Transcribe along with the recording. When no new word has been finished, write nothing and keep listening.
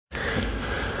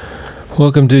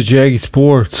Welcome to Jaggy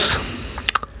Sports,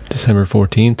 December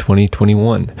 14th,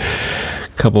 2021.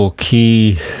 Couple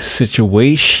key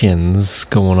situations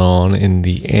going on in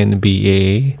the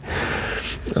NBA.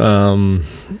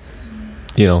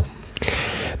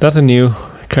 Nothing new.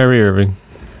 Kyrie Irving,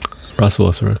 Russell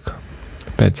Westbrook,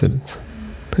 Ben Simmons.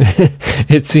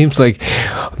 It seems like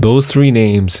those three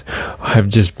names have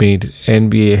just made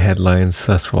NBA headlines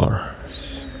thus far.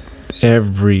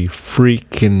 Every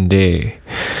freaking day.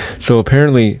 So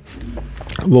apparently,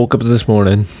 woke up this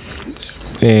morning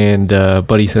and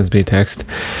buddy sends me a text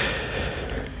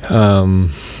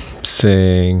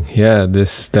saying, yeah,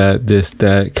 this,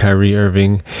 that, Kyrie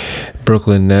Irving,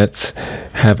 Brooklyn Nets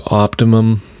have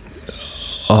optimism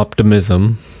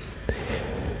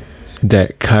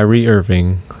that Kyrie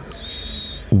Irving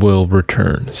will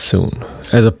return soon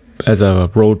as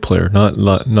a road player, not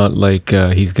like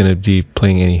he's going to be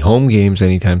playing any home games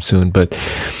anytime soon, but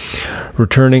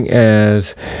returning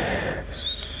as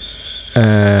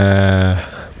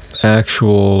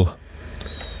actual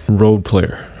road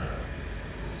player,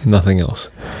 nothing else.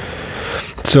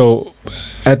 So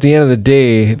at the end of the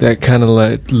day, that kind of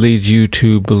leads you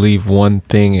to believe one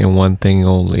thing and one thing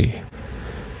only,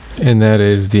 and that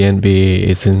is the NBA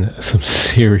is in some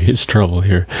serious trouble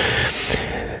here.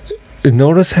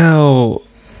 Notice how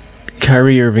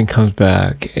Kyrie Irving comes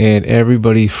back and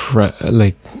everybody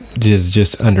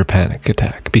just under panic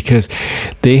attack because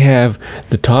they have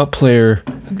the top player,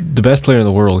 the best player in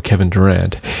the world, Kevin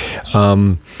Durant.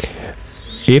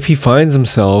 If he finds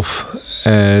himself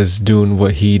as doing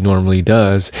what he normally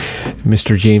does,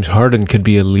 Mr. James Harden could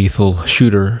be a lethal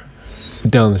shooter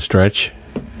down the stretch,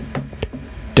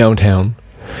 downtown.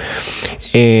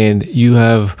 And you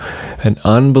have an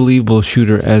unbelievable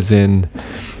shooter as in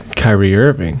Kyrie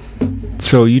Irving.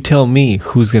 So you tell me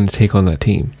who's going to take on that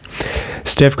team.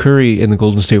 Steph Curry and the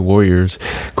Golden State Warriors,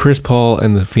 Chris Paul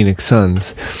and the Phoenix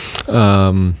Suns,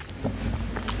 Giannis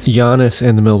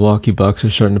and the Milwaukee Bucks are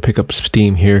starting to pick up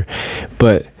steam here,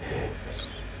 but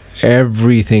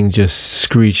everything just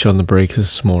screeched on the brakes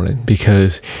this morning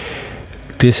because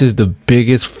this is the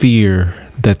biggest fear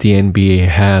that the NBA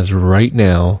has right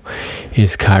now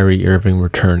is Kyrie Irving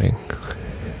returning.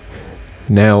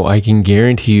 Now, I can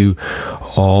guarantee you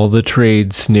all the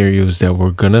trade scenarios that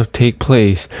were going to take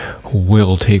place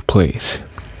will take place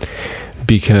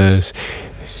because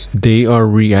they are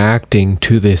reacting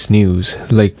to this news.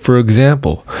 Like, for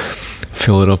example,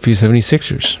 Philadelphia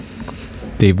 76ers.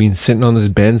 They've been sitting on this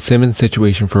Ben Simmons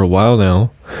situation for a while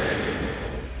now,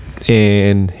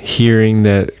 and hearing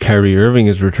that Kyrie Irving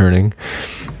is returning,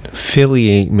 Philly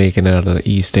ain't making it out of the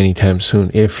East anytime soon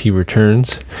if he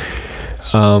returns.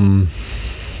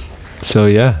 So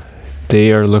yeah,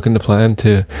 they are looking to plan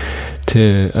to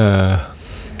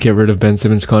get rid of Ben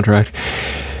Simmons' contract.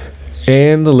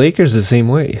 And the Lakers the same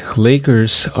way.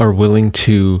 Lakers are willing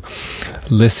to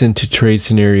listen to trade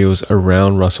scenarios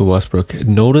around Russell Westbrook.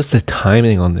 Notice the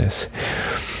timing on this.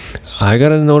 I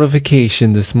got a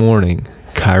notification this morning.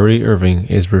 Kyrie Irving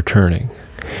is returning.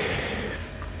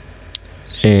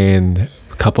 And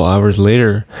a couple hours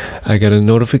later, I got a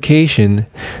notification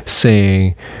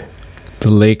saying the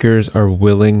Lakers are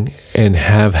willing and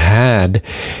have had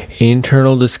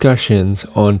internal discussions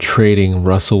on trading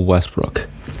Russell Westbrook.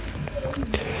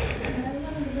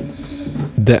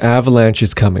 The avalanche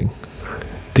is coming.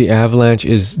 The avalanche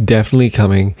is definitely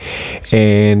coming.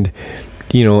 And,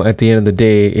 at the end of the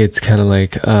day, it's kind of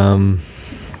like,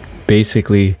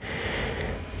 basically,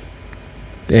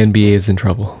 the NBA is in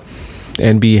trouble.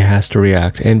 NBA has to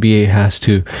react. NBA has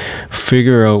to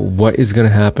figure out what is going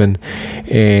to happen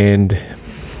and,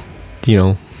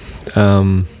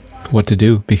 what to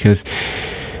do. Because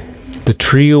the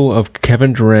trio of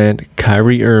Kevin Durant,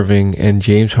 Kyrie Irving, and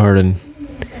James Harden,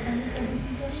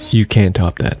 you can't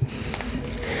top that.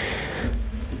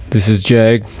 This is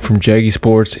Jag from Jaggy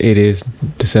Sports. It is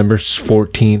December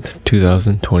 14th,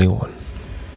 2021.